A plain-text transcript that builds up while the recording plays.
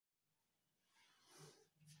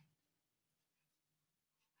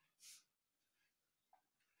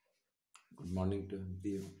Morning to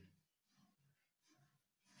দিও।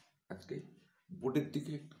 আজকে বোর্ডের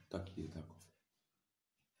দিকে একটু তাকিয়ে থাকো।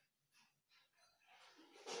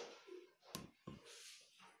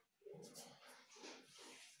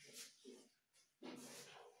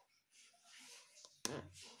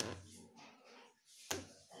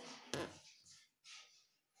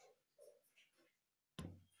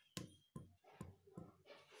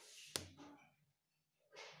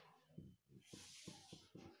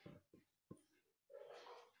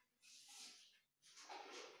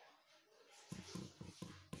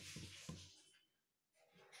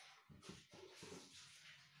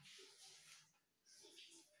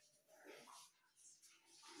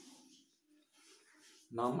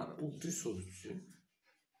 না, আমার উদ্দেশ্য হচ্ছে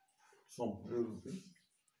সম্পূর্ণরূপে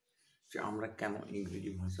যে আমরা কেন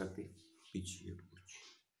ইংরেজি ভাষাতে পিছিয়ে পড়ছি।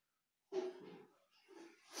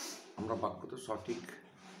 আমরা বাক্যটা সঠিক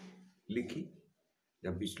লিখি,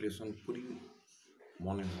 যা বিশ্লেষণ করি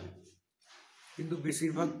মনে হয়, কিন্তু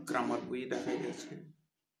বেশিরভাগ গ্রামার বইয়ে দেখা গেছে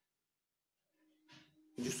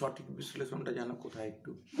যে সঠিক বিশ্লেষণটা যেন কোথায়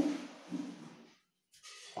একটু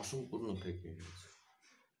অসম্পূর্ণ থেকে গেছে।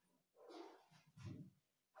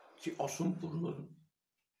 যে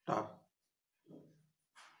অসম্পূর্ণতা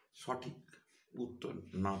সঠিক উত্তর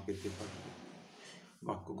না পেতে পারলে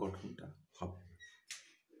বাক্য গঠনটা হবে।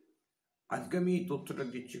 আজকে আমি এই তথ্যটা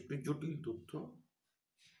দিচ্ছি, একটু জটিল তথ্য,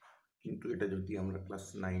 কিন্তু এটা যদি আমরা ক্লাস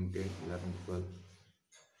 9, 10, 11, 12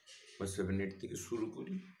 বা 7, 8 থেকে শুরু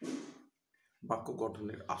করি, বাক্য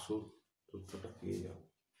গঠনের আসল তথ্যটা পেয়ে যাব।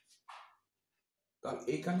 তাহলে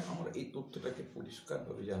এইখানে আমরা এই তথ্যটাকে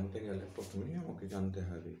পরিষ্কারভাবে জানতে গেলে প্রথমেই আমাকে জানতে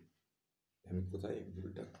হবে আমি কোথায়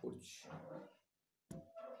ভুলটা করছি।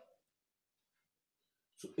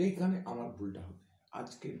 এইখানে আমার ভুলটা হবে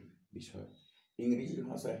আজকের বিষয় ইংরেজি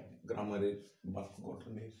ভাষায় গ্রামারের বাক্য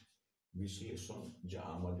গঠনের বিশ্লেষণ, যা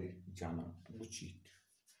আমাদের জানা উচিত।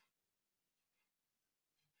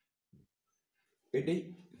 এটাই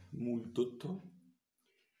মূল তথ্য।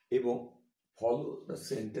 এবং ফলো দ্য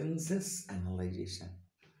সেন্টেন্সেস অ্যানালাইজেশন,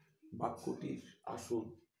 বাক্যটির আসল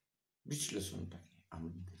বিশ্লেষণটাকে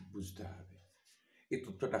আমাদের বুঝতে হবে। এই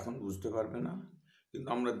তথ্যটা এখন বুঝতে পারবে না, কিন্তু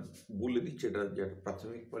আমরা বলে দিচ্ছি এটা যেটা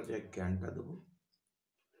প্রাথমিক পর্যায়ে জ্ঞানটা দেবো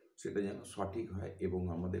সেটা যেন সঠিক হয়, এবং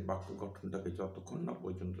আমাদের বাক্য গঠনটাকে যতক্ষণ না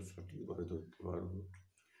পর্যন্ত সঠিকভাবে ধরতে পারবো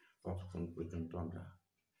ততক্ষণ পর্যন্ত আমরা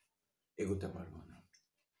এগোতে পারবো না।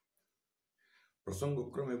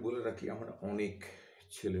 প্রসঙ্গক্রমে বলে রাখি, আমরা অনেক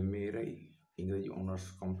ছেলে মেয়েরাই ইংরেজি অনার্স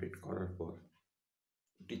কমপ্লিট করার পর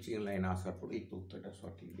টিচিং লাইনে আসার পর এই তথ্যটা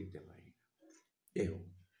সঠিক দিতে পারি। এই হোক,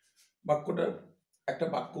 বাক্যটা একটা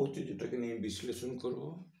বাক্য হচ্ছে যেটাকে নিয়ে বিশ্লেষণ করব।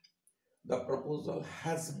 The proposal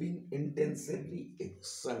has been intensively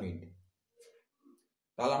examined.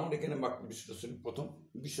 তাহলে আমার এখানে বাক্য বিশ্লেষণ প্রথম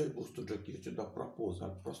বিষয়বস্তুটা কি হচ্ছে? দ্য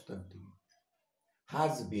প্রপোজাল, প্রস্তাবটি।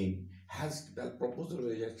 হ্যাজ বিন, হ্যাজ তাহলে প্রপোজাল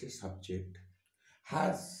হয়ে যাচ্ছে সাবজেক্ট।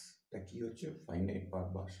 হ্যাজটা কি হচ্ছে? ফাইনাইট ভার্ব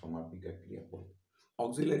বা সমাপিকা ক্রিয়াপদ,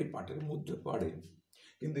 অক্সিলারি পার্টের মধ্যে পড়ে,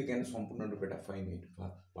 কিন্তু এখানে সম্পূর্ণরূপে এটা ফাইনাইট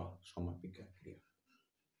ভার্ব বা সমাপিকা ক্রিয়া।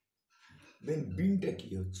 দেন বিনটা কি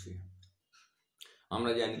হচ্ছে?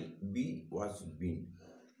 আমরা জানি বি ওয়াজ বিন।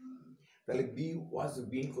 তাহলে বি ওয়াজ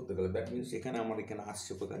বিন করতে গেলে দ্যাট মিনস এখানে আমার এখানে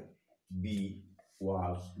আসছে কোথায়? B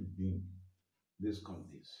was bin, this com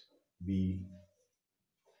this, B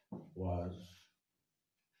ওয়াজ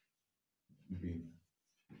বিন।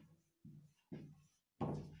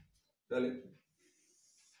 তাহলে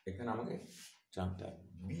এখানে আমাকে জানতে হবে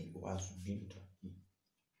বি ওয়াজ বিনটা কি।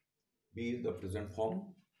 B is the present form,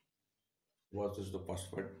 was is the past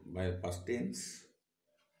part by past tense,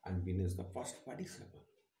 and been is the past participle.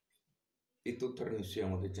 এই তথ্যটা নিশ্চয়ই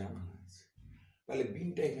আমাদের জানা আছে। তাহলে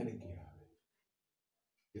বিনটা এখানে কি হবে?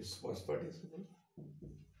 is past participle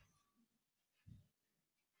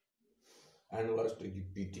and was to be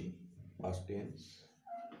pt, past tense,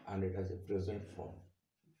 and it has a present form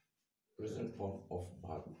of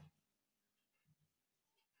verb,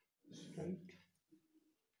 right?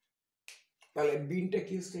 তাহলে বিনটা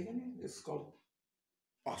কি হচ্ছে এখানে? is called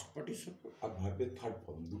past participle আর ভার্বের থার্ড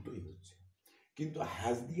ফর্ম, দুটোই হচ্ছে, কিন্তু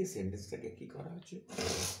হ্যাজ দিয়ে সেন্টেন্সটাকে কি করা হচ্ছে?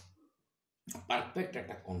 পারফেক্ট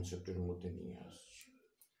একটা কনসেপ্টের মধ্যে নিয়ে আসছে।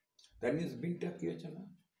 দ্যাট মিনস বিনটা কি হচ্ছে না,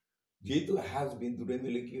 যেহেতু হ্যাজ বিন দুটো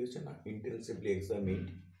মিলে কি হচ্ছে না, ইন্টেন্সিভলি এক্সামিন্ড,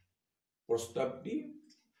 প্রস্তাবটি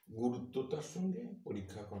গুরুত্বতার সঙ্গে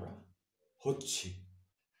পরীক্ষা করা হচ্ছে।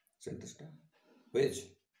 সেন্টেন্সটা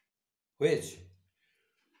হয়েছে,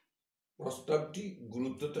 প্রস্তাবটি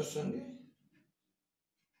গুরুত্বতার সঙ্গে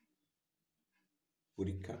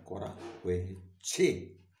পরীক্ষা করা হয়েছে।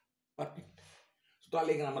 পারফেক্ট। তাহলে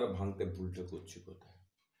এখানে আমরা ভাঙতে ভুলটা করছি কোথায়?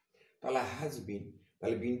 তাহলে হ্যাজ বিন,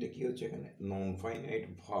 তাহলে বিনটা কি হচ্ছে এখানে? Non finite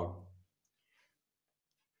verb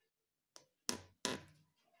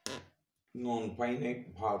non finite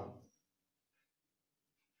verb,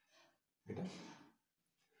 এটা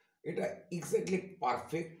এটা exactly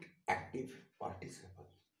perfect active participle.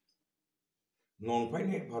 Non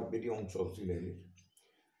finite ভার্বেরই অংশ অক্সিলারির,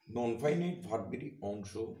 নন ফাইনাইট ভার্বেরই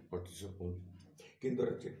অংশ পার্টিসিপল, কিন্তু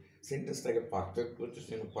হচ্ছে সেন্টেন্সটাকে পারফেক্ট করছে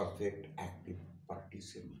সেজন্য পারফেক্ট অ্যাক্টিভ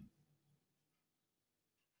পার্টিসিপল।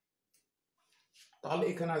 তাহলে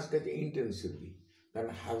এখানে আজকে আছে ইন্টেন্সিভলি,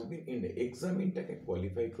 তাহলে হ্যাজ বিন ইন এক্সামিনটাকে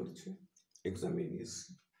কোয়ালিফাই করছে। Examine is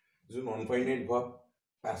non finite verb,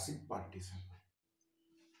 passive participle.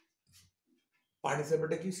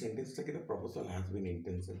 পার্টিসিপলটা কি, সেন্টেন্সটাকে proposal has been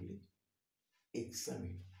intensively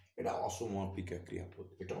examine, এটা অসমাপিকা ক্রিয়াপদ,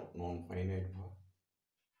 এটা non finite verb,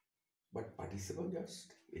 but participle just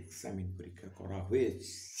examine, পরীক্ষা করা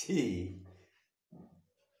হয়েছে,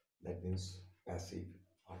 দ্যাট মিনস প্যাসিভ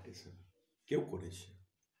পার্টিসিপল, কেউ করেছে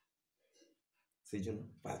সেই জন্য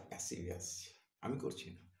প্যাসিভ আসছে, আমি করছি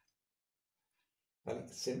না। তাহলে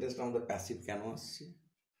সেন্টেন্সটা আমাদের প্যাসিভ কেন আসছে?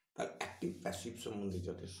 তার অ্যাক্টিভ প্যাসিভ সম্বন্ধে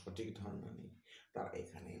যাদের সঠিক ধারণা নেই তারা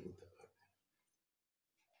এখানেই বুঝতে পারবে।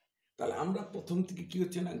 তাহলে আমরা প্রথম থেকে কি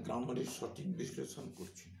হচ্ছে না, গ্রামারের সঠিক বিশ্লেষণ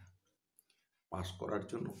করছি না, পাস করার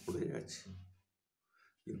জন্য পড়ে যাচ্ছি,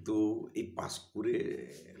 কিন্তু এই পাস করে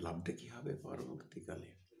লাভটা কি হবে পরবর্তীকালে?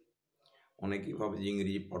 অনেকেই ভাবে যে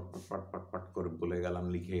ইংরেজি পট পট পট পট পট করে বলে গেলাম,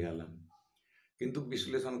 লিখে গেলাম, কিন্তু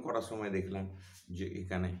বিশ্লেষণ করার সময় দেখলাম যে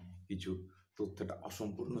এখানে কিছু তথ্যটা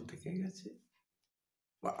অসম্পূর্ণ থেকে গেছে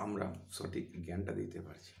বা আমরা সঠিক জ্ঞানটা দিতে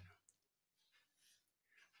পারছি না।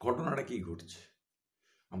 ঘটনাটা কি ঘটছে,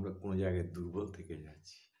 আমরা কোনো জায়গায় দুর্বল থেকে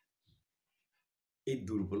যাচ্ছি, এই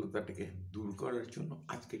দুর্বলতাটাকে দূর করার জন্য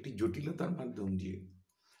আজকে একটি জটিলতার মাধ্যম দিয়ে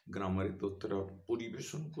গ্রামারের তথ্যটা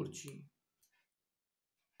পরিবেশন করছি,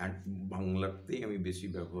 আর বাংলাতেই আমি বেশি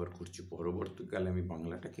ব্যবহার করছি, পরবর্তীকালে আমি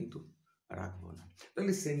বাংলাটা কিন্তু রাখবো না।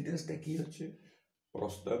 তাহলে সেন্টেন্সটা কি হচ্ছে,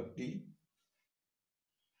 প্রস্তাবটি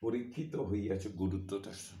পরীক্ষিত হইয়াছে,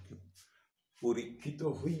 গুরুত্বতার সঙ্গে পরীক্ষিত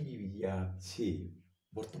হইয়াছে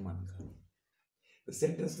বর্তমান কাল,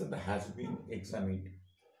 সেন্টেন্সটা হ্যাজ বিন এক্সামিন্ড,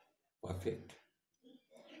 পারফেক্ট,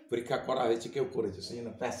 পরীক্ষা করা হয়েছে, কেউ করেছে, সেই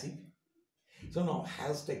জন্য প্যাসিভ। সো নাও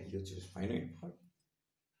হ্যাজটা কি হচ্ছে, ফাইনাইট ভার্ব,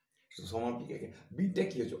 সমাপিকাকে বিনটা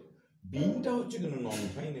কি হচ্ছে, বিনটা হচ্ছে কিন্তু নন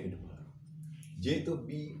ফাইনাইট ভার্ব, যেহেতু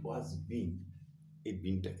বি ওয়াজ বিন, এই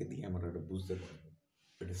বিনটাকে দিয়ে আমরা এটা বুঝতে পারবো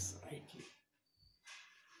it is rightly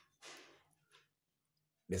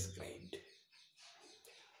described.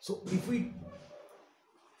 So if we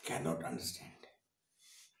cannot understand,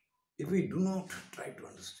 if we do not try to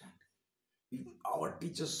understand, if our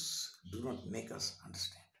teachers do not make us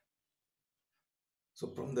understand, so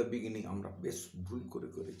from the beginning আমরা বেশ ভুল করে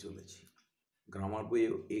করে চলেছি, গ্রামার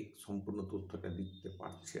বইয়েও এই সম্পূর্ণ তথ্যটা দিতে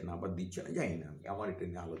পারছে না বা দিচ্ছে না, জানি না, আমি আমার এটা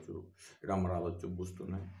নিয়ে এটা আমার আলোচ্য বস্তু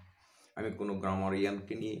নয়, আমি কোনো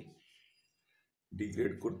গ্রামারিয়ানকে নিয়ে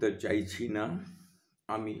ডিগ্রেড করতে চাইছি না,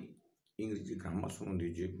 আমি ইংরেজি গ্রামার সম্বন্ধে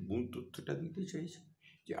যে মূল তথ্যটা দিতে চাইছি,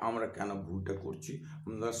 যে আমরা কেন ভুলটা করছি,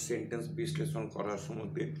 আমরা সেন্টেন্স বিশ্লেষণ করার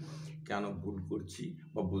সম্বন্ধে কেন ভুল করছি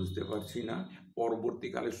বা বুঝতে পারছি না,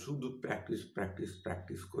 পরবর্তীকালে শুধু প্র্যাকটিস প্র্যাকটিস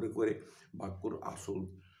প্র্যাকটিস করে করে বাক্যর আসল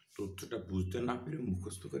তথ্যটা বুঝতে না পেরে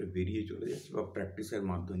মুখস্থ করে বেরিয়ে চলে যাচ্ছে বা প্র্যাকটিসের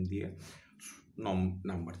মাধ্যম দিয়ে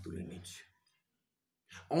নাম্বার তুলে নিচ্ছে।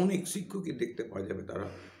 অনেক শিক্ষকই দেখতে পাওয়া যাবে তারা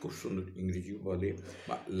খুব সুন্দর ইংরেজি বলে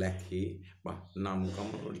বা লেখে বা নাম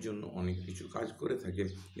কামানোর জন্য অনেক কিছু কাজ করে থাকে,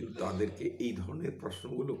 কিন্তু তাদেরকে এই ধরনের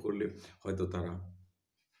প্রশ্নগুলো করলে হয়তো তারা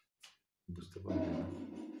বুঝতে পারবে না,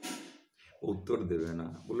 উত্তর দেবে না,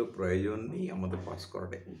 বলে প্রয়োজন নেই, আমাদের পাস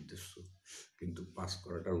করাটাই উদ্দেশ্য। কিন্তু পাস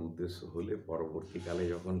করাটার উদ্দেশ্য হলে পরবর্তীকালে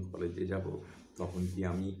যখন কলেজে যাব তখন কি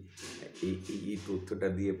আমি এই এই তথ্যটা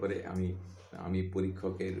দিয়ে পরে আমি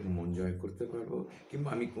পরীক্ষকের মন জয় করতে পারবো, কিংবা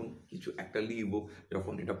আমি কোন কিছু একটা লিখবো,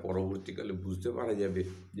 যখন এটা পরবর্তীকালে বুঝতে পারা যাবে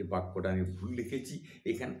যে বাক্যটা আমি ভুল লিখেছি,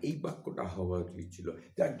 এখানে এই বাক্যটা হওয়া উচিত ছিল।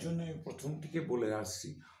 যার জন্য আমি প্রথম থেকে বলে আসছি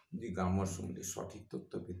যে গ্রামার সম্বন্ধে সঠিক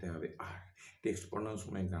তথ্য পেতে হবে, আর টেক্সট পড়ানোর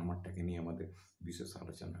সময় গ্রামারটাকে নিয়ে আমাদের বিশেষ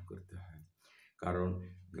আলোচনা করতে হয়, কারণ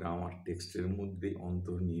গ্রামার টেক্সটের মধ্যে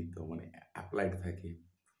অন্তর্নিহিত মানে অ্যাপ্লাইড থাকে,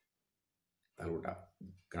 তার ওটা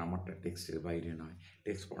গ্রামারটা টেক্সটের বাইরে নয়।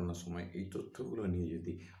 টেক্সট পড়ানোর সময় এই তথ্যগুলো নিয়ে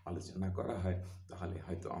যদি আলোচনা করা হয় তাহলে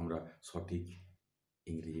হয়তো আমরা সঠিক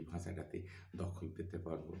ইংরেজি ভাষাটাতে দখল পেতে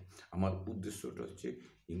পারবো। আমার উদ্দেশ্যটা হচ্ছে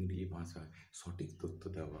ইংরেজি ভাষায় সঠিক তথ্য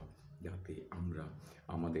দেওয়া, যাতে আমরা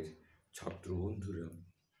আমাদের ছাত্র বন্ধুরা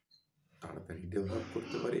তাড়াতাড়ি ডেভেলপ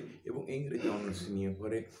করতে পারে এবং ইংরেজি অনার্স নিয়ে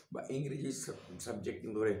পড়ে বা ইংরেজি সাবজেক্ট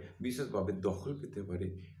ধরে বিশেষভাবে দখল পেতে পারে,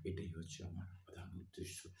 এটাই হচ্ছে আমার প্রধান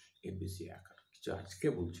উদ্দেশ্য, এর বেশি আকার কিছু আজকে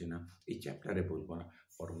বলছি না, এই চ্যাপ্টারে বলবো না,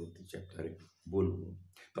 পরবর্তী চ্যাপ্টারে বলবো।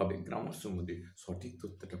 তবে গ্রামার সম্বন্ধে সঠিক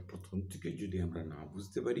তথ্যটা প্রথম থেকে যদি আমরা না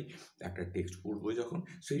বুঝতে পারি, একটা টেক্সট পড়বো যখন,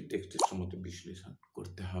 সেই টেক্সটের সম্বন্ধে বিশ্লেষণ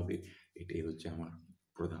করতে হবে। এটাই হচ্ছে আমার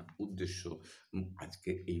প্রধান উদ্দেশ্য।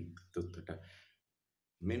 আজকে এই তথ্যটা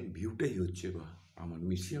মেন ভিউটাই হচ্ছে, বা আমার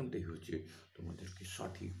মিশনটাই হচ্ছে তোমাদেরকে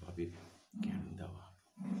সঠিকভাবে জ্ঞান দেওয়া।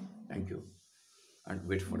 Thank you, and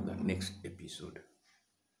wait for the next episode.